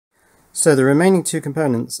So the remaining two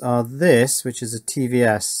components are this, which is a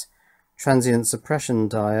TVS transient suppression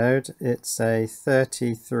diode. It's a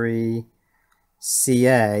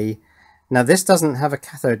 33CA. Now this doesn't have a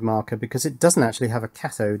cathode marker because it doesn't actually have a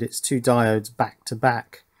cathode. It's two diodes back to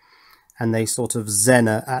back, and they sort of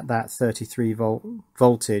zenner at that 33 volt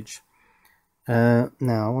voltage. Now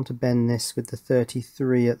I want to bend this with the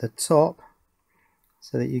 33 at the top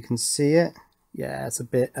so that you can see it. Yeah, it's a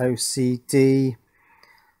bit OCD.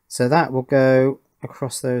 So that will go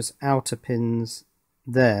across those outer pins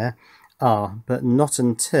there. But not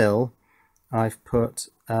until I've put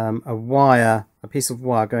a piece of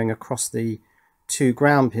wire going across the two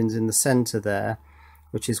ground pins in the center there,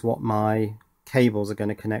 which is what my cables are going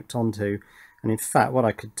to connect onto. And in fact, what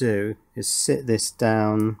I could do is sit this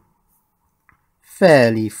down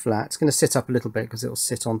fairly flat. It's going to sit up a little bit because it will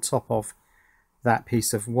sit on top of that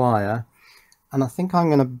piece of wire. And I think I'm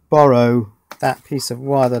going to borrow that piece of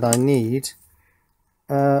wire that I need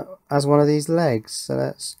as one of these legs. So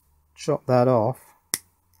let's chop that off.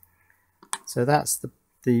 So that's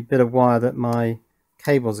the bit of wire that my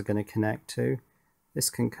cables are going to connect to. This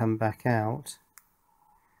can come back out,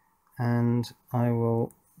 and I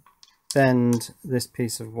will bend this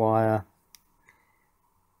piece of wire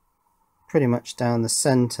pretty much down the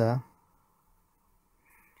center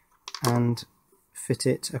and fit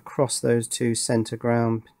it across those two center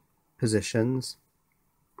ground positions,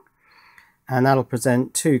 and that'll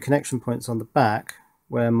present two connection points on the back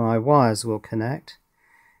where my wires will connect.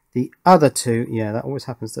 The other two, yeah, that always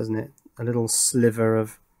happens, doesn't it? A little sliver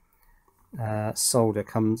of solder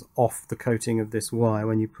comes off the coating of this wire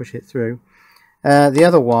when you push it through. The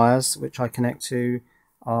other wires which I connect to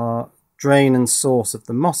are drain and source of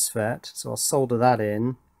the MOSFET, so I'll solder that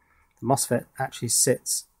in. The MOSFET actually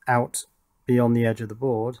sits out beyond the edge of the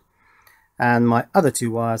board, and my other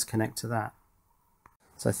two wires connect to that.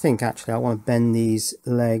 So I think actually I want to bend these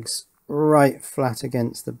legs right flat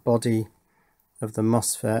against the body of the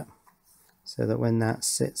MOSFET so that when that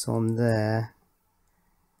sits on there,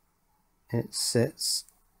 it sits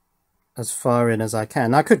as far in as I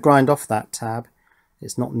can. I could grind off that tab.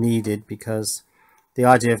 It's not needed because the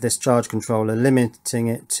idea of this charge controller limiting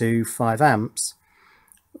it to 5 amps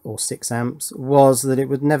or 6 amps was that it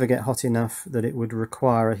would never get hot enough that it would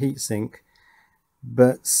require a heatsink.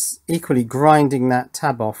 But equally, grinding that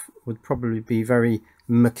tab off would probably be very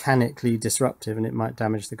mechanically disruptive and it might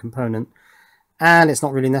damage the component, and it's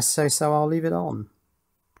not really necessary, so I'll leave it on.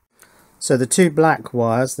 So the two black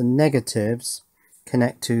wires, the negatives,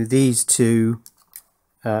 connect to these two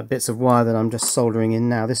bits of wire that I'm just soldering in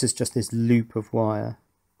now. This is just this loop of wire.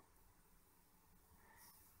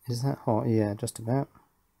 Is that hot? Yeah, just about.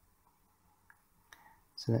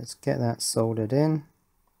 So let's get that soldered in.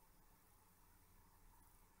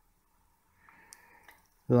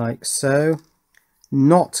 Like so.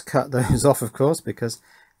 Not cut those off, of course, because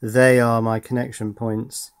they are my connection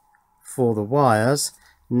points for the wires.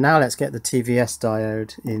 Now let's get the TVS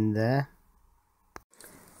diode in there.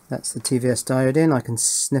 That's the TVS diode in. I can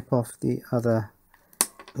snip off the other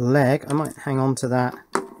leg. I might hang on to that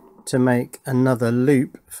to make another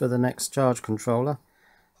loop for the next charge controller.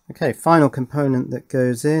 Okay, final component that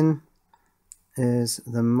goes in is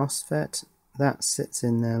the MOSFET. That sits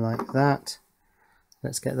in there like that.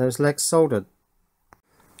 Let's get those legs soldered.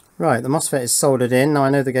 Right, the MOSFET is soldered in. Now I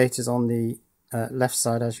know the gate is on the left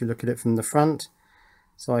side as you look at it from the front,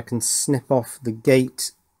 so I can snip off the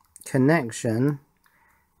gate connection,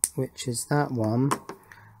 which is that one,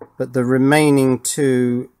 but the remaining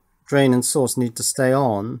two drain and source need to stay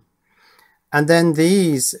on, and then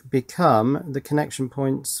these become the connection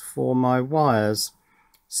points for my wires.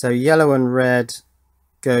 So yellow and red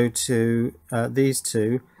go to these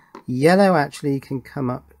two. Yellow actually can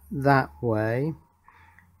come up that way.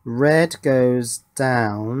 Red goes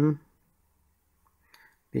down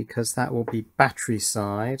because that will be battery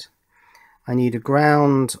side. I need a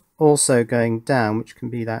ground also going down, which can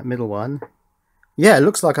be that middle one. Yeah, it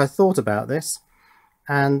looks like I thought about this.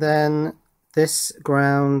 And then this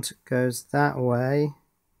ground goes that way,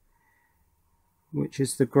 which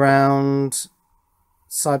is the ground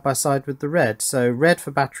side by side with the red. So red for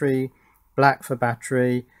battery, black for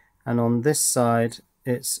battery, and on this side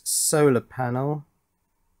it's solar panel.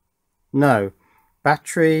 No,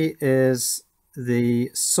 battery is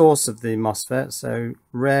the source of the MOSFET, so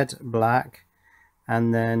red, black,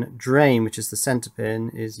 and then drain, which is the center pin,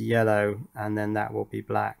 is yellow, and then that will be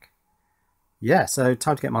black. Yeah, so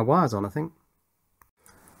time to get my wires on, I think.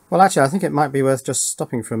 Well, actually, I think it might be worth just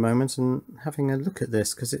stopping for a moment and having a look at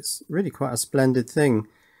this, because it's really quite a splendid thing.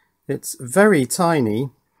 It's very tiny,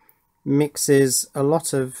 mixes a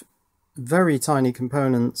lot of very tiny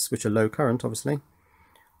components, which are low current obviously,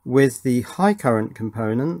 with the high current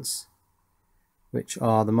components, which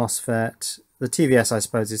are the MOSFET. The TVS, I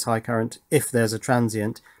suppose, is high current if there's a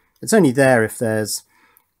transient. It's only there if there's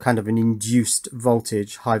kind of an induced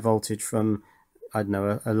voltage, high voltage from, I don't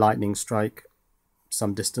know, a lightning strike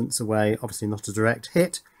some distance away, obviously not a direct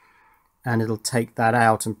hit, and it'll take that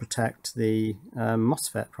out and protect the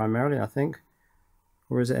MOSFET primarily, I think.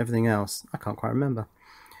 Or is it everything else? I can't quite remember.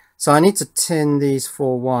 So I need to tin these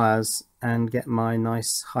 4 wires and get my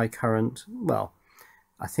nice high current, well,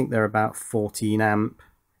 I think they're about 14 amp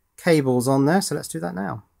cables on there, so let's do that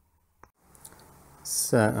now.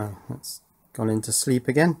 So that's gone into sleep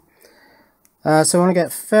again. So I want to get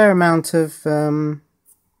a fair amount of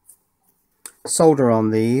solder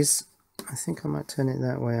on these. I think I might turn it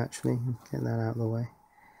that way actually, get that out of the way.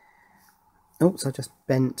 Oops, I just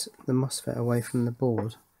bent the MOSFET away from the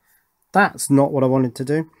board. That's not what I wanted to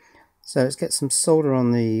do. So let's get some solder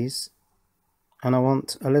on these, and I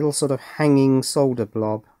want a little sort of hanging solder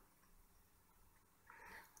blob,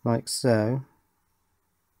 like so.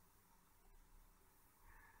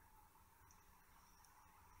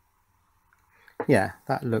 Yeah,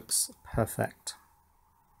 that looks perfect.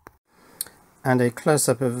 And a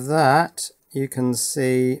close-up of that, you can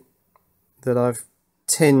see that I've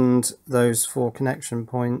tinned those 4 connection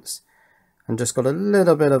points and just got a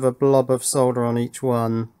little bit of a blob of solder on each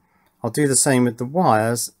one. I'll do the same with the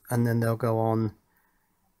wires, and then they'll go on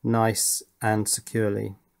nice and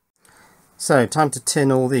securely. So time to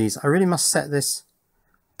tin all these. I really must set this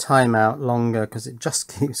timeout longer because it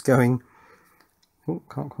just keeps going. Oh,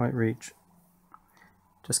 can't quite reach.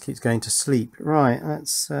 Just keeps going to sleep. Right,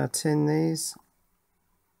 let's tin these.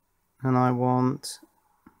 And I want,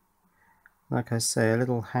 like I say, a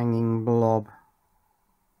little hanging blob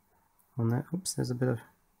on there. Oops, there's a bit of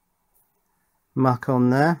muck on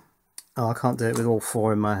there. Oh, I can't do it with all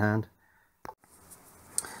 4 in my hand.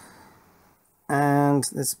 And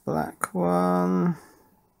this black one.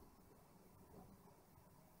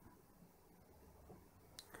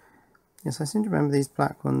 Yes, I seem to remember these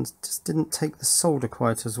black ones just didn't take the solder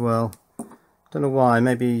quite as well. Don't know why,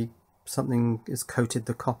 maybe something has coated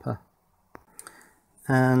the copper.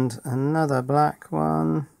 And another black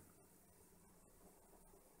one.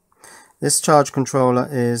 This charge controller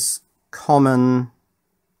is common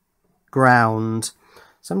ground.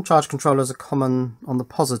 Some charge controllers are common on the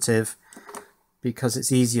positive because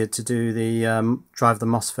it's easier to do the drive the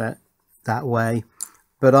MOSFET that way,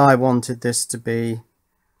 but I wanted this to be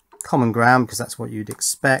common ground because that's what you'd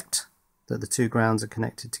expect, that the 2 grounds are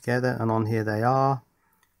connected together, and on here they are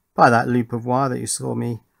by that loop of wire that you saw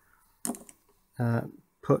me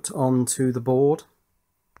put onto the board.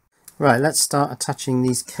 Right, let's start attaching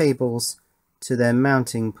these cables to their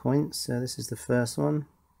mounting points. So this is the first one,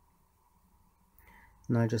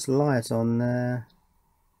 and I just lie it on there,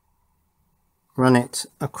 run it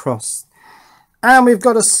across, and we've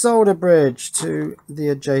got a solder bridge to the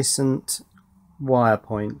adjacent wire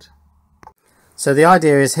point. So the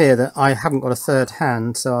idea is here that I haven't got a third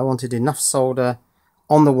hand, so I wanted enough solder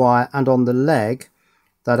on the wire and on the leg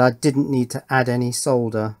that I didn't need to add any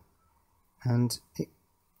solder, and it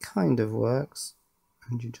kind of works.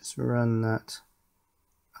 And you just run that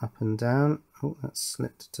up and down. Oh, that's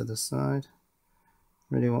slipped to the side.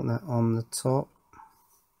 Really want that on the top.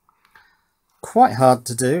 Quite hard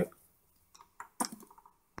to do.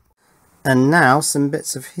 And now some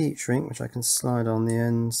bits of heat shrink which I can slide on the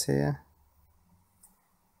ends here.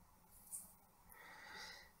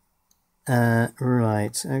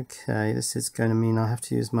 Right, okay, this is going to mean I have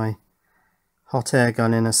to use my hot air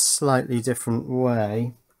gun in a slightly different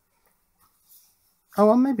way. Oh,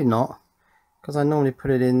 well, maybe not, because I normally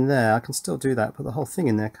put it in there. I can still do that, put the whole thing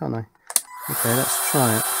in there, can't I? Okay, let's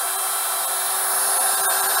try it.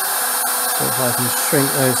 See if I can shrink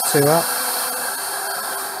those 2 up.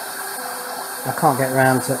 I can't get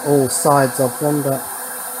around to all sides of them, but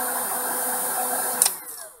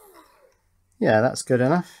yeah, that's good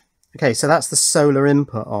enough. Okay, so that's the solar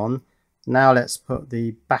input on. Now let's put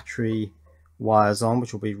the battery wires on,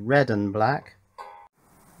 which will be red and black.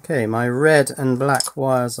 Okay, my red and black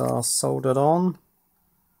wires are soldered on.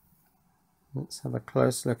 Let's have a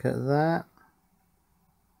close look at that.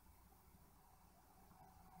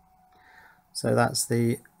 So that's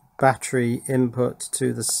the battery input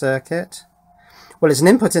to the circuit. Well, it's an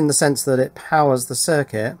input in the sense that it powers the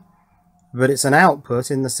circuit, but it's an output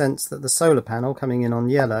in the sense that the solar panel coming in on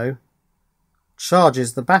yellow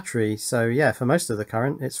charges the battery. So yeah, for most of the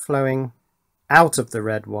current it's flowing out of the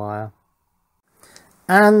red wire.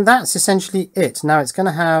 And that's essentially it. Now it's going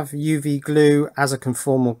to have UV glue as a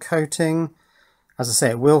conformal coating. As I say,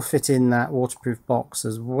 it will fit in that waterproof box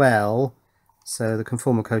as well, so the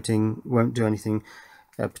conformal coating won't do anything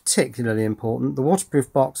particularly important. The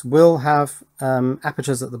waterproof box will have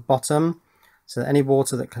apertures at the bottom, so that any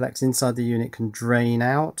water that collects inside the unit can drain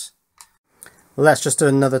out. Well, let's just do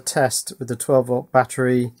another test with the 12-volt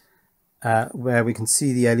battery where we can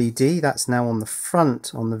see the LED. That's now on the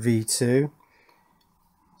front on the V2.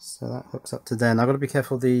 So that hooks up to there. Now I've got to be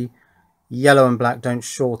careful the yellow and black don't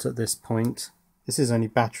short at this point. This is only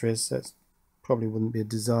batteries, so it probably wouldn't be a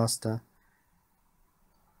disaster.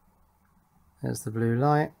 There's the blue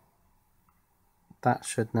light. That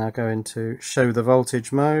should now go into show the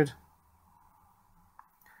voltage mode.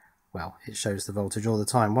 Well, it shows the voltage all the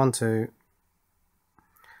time. 1, 2,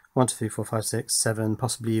 3, 4, 5, 6, 7,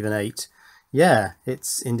 possibly even 8. Yeah,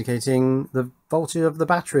 it's indicating the voltage of the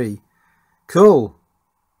battery. Cool.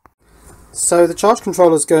 So the charge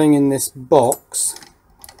controller is going in this box,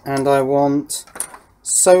 and I want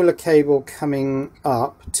solar cable coming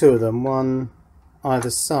up, 2 of them, one either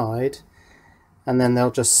side, and then they'll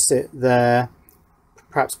just sit there,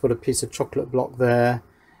 perhaps put a piece of chocolate block there,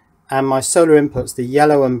 and my solar inputs, the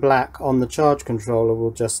yellow and black on the charge controller,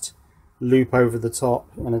 will just loop over the top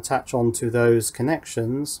and attach onto those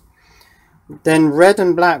connections. Then red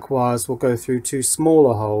and black wires will go through 2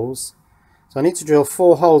 smaller holes. So I need to drill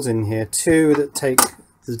 4 holes in here, 2 that take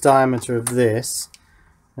the diameter of this.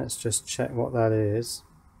 Let's just check what that is.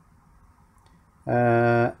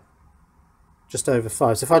 Just over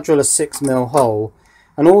 5. So if I drill a 6mm hole,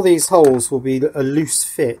 and all these holes will be a loose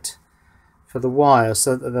fit for the wire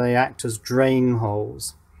so that they act as drain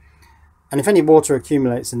holes. And if any water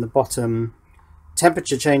accumulates in the bottom,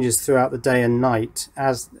 temperature changes throughout the day and night.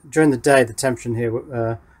 As during the day, the temperature in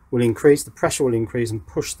here will increase, the pressure will increase and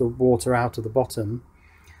push the water out of the bottom.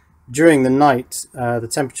 During the night, the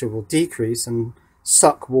temperature will decrease and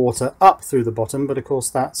suck water up through the bottom, but of course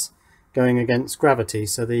that's going against gravity,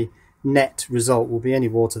 so the net result will be any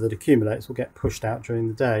water that accumulates will get pushed out during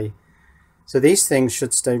the day. So these things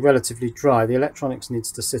should stay relatively dry. The electronics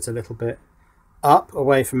needs to sit a little bit up,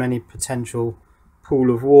 away from any potential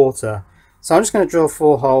pool of water. So I'm just going to drill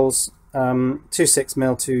 4 holes, 2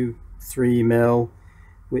 6mm, 2 3mm,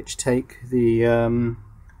 which take the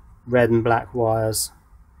red and black wires.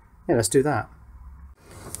 Yeah, let's do that.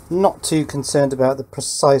 Not too concerned about the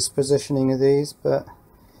precise positioning of these, but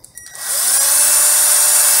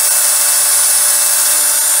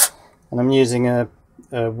and I'm using a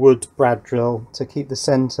wood brad drill to keep the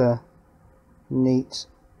centre neat,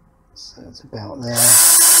 so it's about there.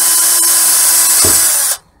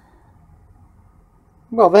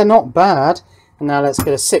 Well, they're not bad. And now let's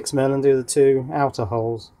get a 6mm and do the 2 outer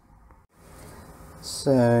holes.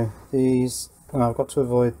 So these, I've got to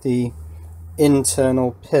avoid the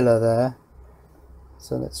internal pillar there.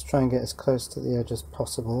 So let's try and get as close to the edge as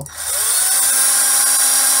possible.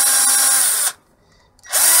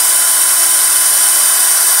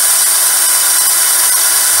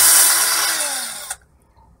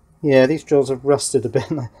 Yeah, these drills have rusted a bit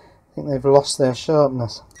and I think they've lost their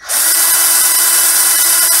sharpness.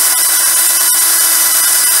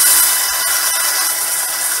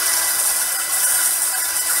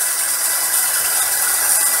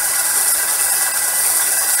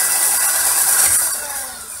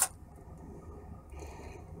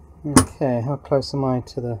 Okay, how close am I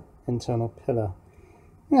to the internal pillar?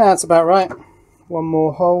 Yeah, that's about right. 1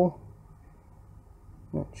 more hole,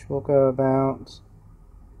 which will go about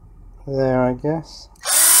there, I guess.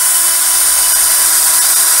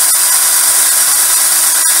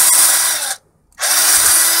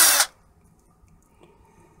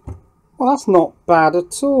 Well, that's not bad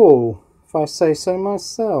at all, if I say so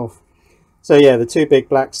myself. So yeah, the 2 big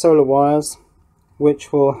black solar wires,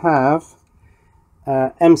 which will have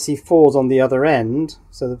MC4s on the other end,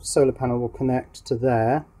 so the solar panel will connect to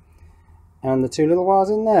there, and the 2 little wires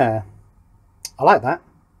in there. I like that.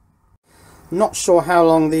 I'm not sure how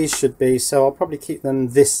long these should be, so I'll probably keep them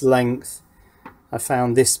this length. I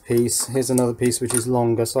found this piece. Here's another piece which is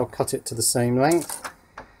longer, so I'll cut it to the same length.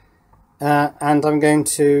 And I'm going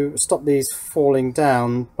to stop these falling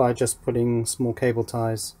down by just putting small cable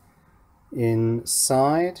ties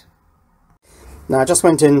inside. Now I just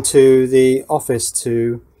went into the office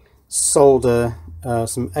to solder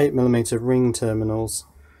some 8mm ring terminals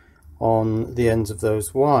on the ends of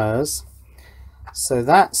those wires. So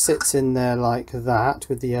that sits in there like that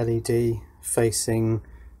with the LED facing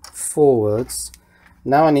forwards.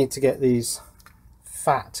 Now I need to get these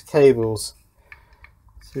fat cables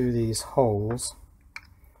through these holes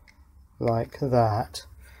like that,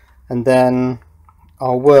 and then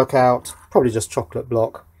I'll work out, probably just chocolate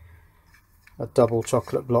block, a double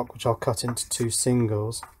chocolate block which I'll cut into 2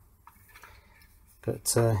 singles.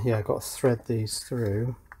 But yeah, I've got to thread these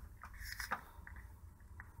through.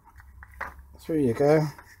 Through you go.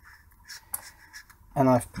 And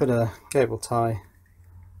I've put a cable tie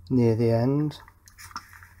near the end.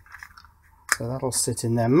 So that'll sit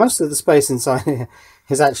in there. Most of the space inside here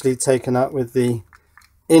is actually taken up with the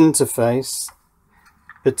interface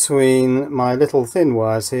between my little thin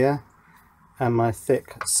wires here and my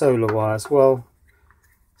thick solar wires. Well,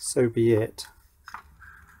 so be it.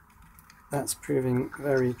 That's proving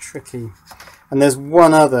very tricky. And there's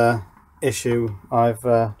one other issue I've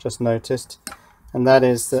just noticed, and that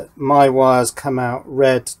is that my wires come out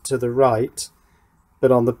red to the right,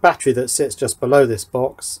 but on the battery that sits just below this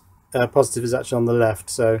box, positive is actually on the left.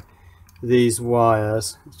 So these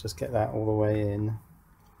wires, let's just get that all the way in.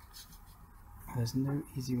 There's no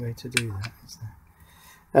easy way to do that, is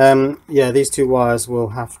there? Yeah, these 2 wires will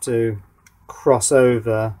have to cross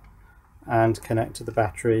over and connect to the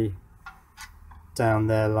battery down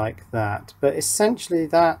there like that. But essentially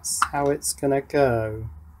that's how it's gonna go.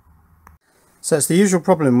 So it's the usual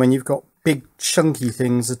problem when you've got big chunky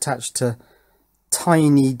things attached to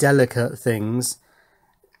tiny delicate things.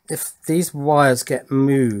 If these wires get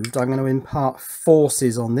moved, I'm going to impart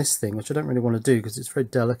forces on this thing, which I don't really want to do because it's very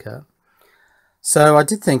delicate. So I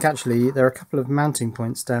did think actually there are a couple of mounting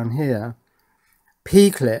points down here.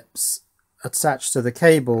 P-clips attached to the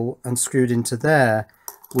cable and screwed into there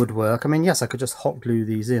would work. I mean, yes, I could just hot glue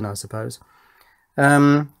these in, I suppose.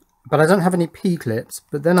 But I don't have any P-clips.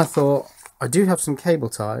 But then I thought, I do have some cable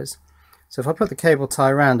ties. So if I put the cable tie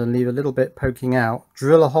around and leave a little bit poking out,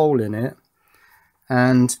 drill a hole in it,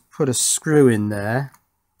 and put a screw in there,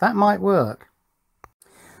 that might work.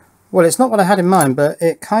 Well, it's not what I had in mind, but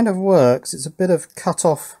it kind of works. It's a bit of cut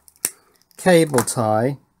off cable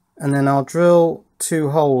tie, and then I'll drill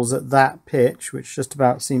 2 holes at that pitch, which just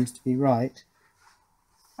about seems to be right.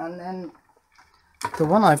 And then the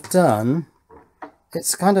one I've done,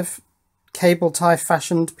 it's kind of cable tie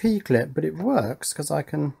fashioned P-clip, but it works because I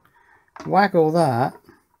can waggle that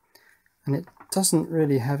and it doesn't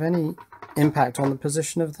really have any impact on the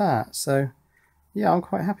position of that. So yeah, I'm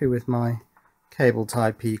quite happy with my cable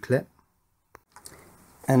tie P-clip.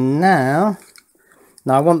 And now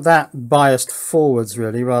I want that biased forwards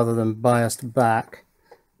really rather than biased back,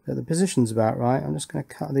 but the position's about right. I'm just going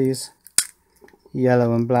to cut these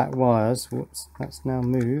yellow and black wires. Whoops, that's now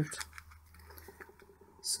moved,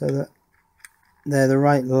 so that they're the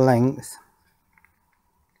right length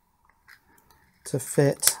to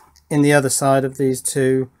fit in the other side of these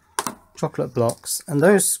 2 chocolate blocks. And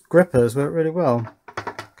those grippers work really well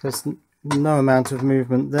because no amount of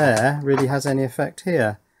movement there really has any effect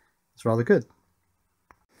here. It's rather good.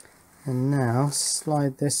 And now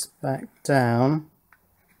slide this back down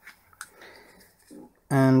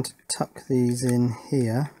and tuck these in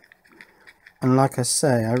here. And like I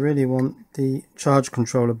say, I really want the charge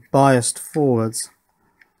controller biased forwards,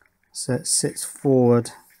 so it sits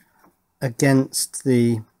forward against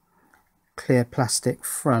the clear plastic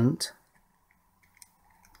front.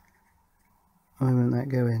 Why won't that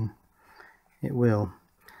go in? It will.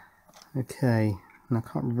 Okay, and I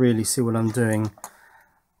can't really see what I'm doing.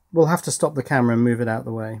 We'll have to stop the camera and move it out of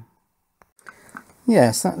the way.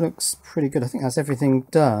 Yes, that looks pretty good. I think that's everything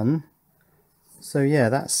done. So yeah,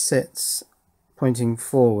 that sits pointing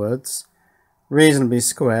forwards, reasonably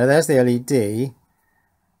square. There's the LED.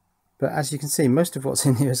 But as you can see, most of what's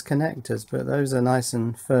in here is connectors, but those are nice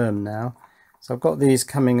and firm now. So I've got these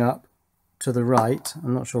coming up to the right.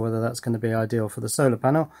 I'm not sure whether that's going to be ideal for the solar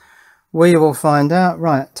panel. We will find out.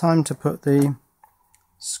 Right, time to put the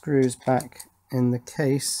screws back in the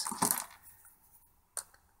case,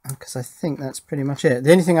 because I think that's pretty much it.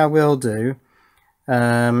 The only thing I will do,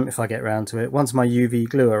 if I get round to it, once my UV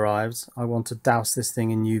glue arrives, I want to douse this thing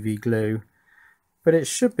in UV glue. But it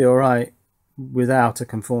should be alright without a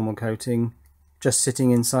conformal coating, just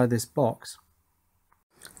sitting inside this box.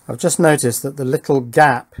 I've just noticed that the little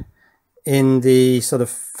gap in the sort of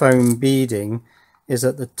foam beading is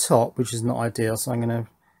at the top, which is not ideal, so I'm going to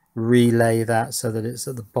relay that so that it's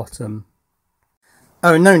at the bottom.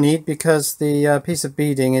 Oh, no need, because the piece of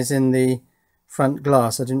beading is in the front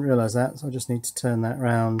glass. I didn't realise that, so I just need to turn that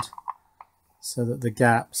round so that the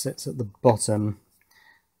gap sits at the bottom.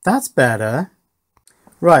 That's better.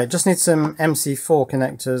 Right, just need some MC4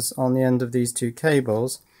 connectors on the end of these 2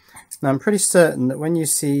 cables. Now I'm pretty certain that when you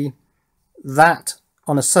see that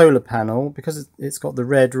on a solar panel, because it's got the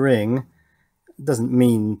red ring, it doesn't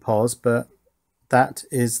mean pos, but that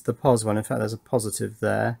is the pos one. In fact, there's a positive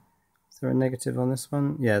there. Is there a negative on this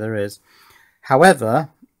one? Yeah, there is. However,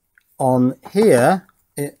 on here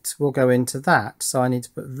it will go into that. So I need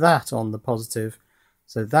to put that on the positive.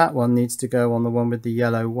 So that one needs to go on the one with the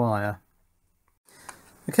yellow wire.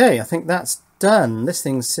 Okay, I think that's done. This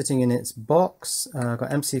thing's sitting in its box. I've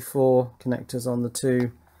got MC4 connectors on the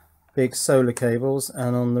two big solar cables,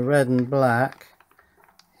 and on the red and black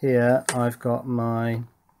here I've got my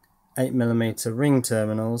 8mm ring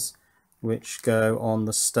terminals which go on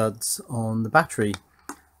the studs on the battery.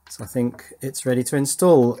 So I think it's ready to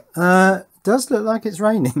install. Does look like it's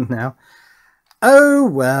raining now. Oh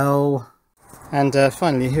well. And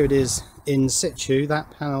finally, here it is in situ,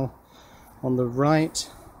 that panel on the right,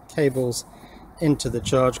 cables into the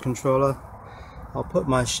charge controller. I'll put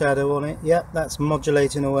my shadow on it. Yep, that's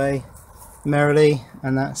modulating away merrily,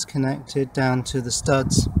 and that's connected down to the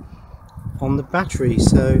studs on the battery.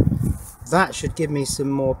 So that should give me some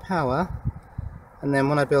more power, and then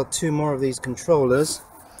when I build two more of these controllers,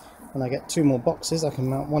 when I get two more boxes, I can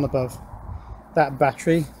mount one above that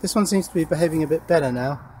battery. This one seems to be behaving a bit better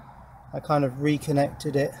now. I kind of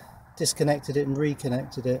reconnected it, disconnected it and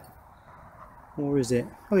reconnected it. Or is it?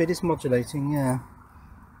 Oh, it is modulating, yeah.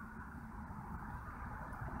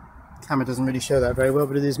 Camera doesn't really show that very well,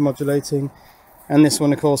 but it is modulating. And this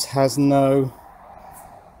one of course has no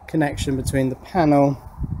connection between the panel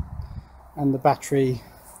and the battery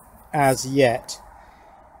as yet,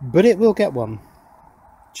 but it will get one.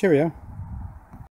 Cheerio.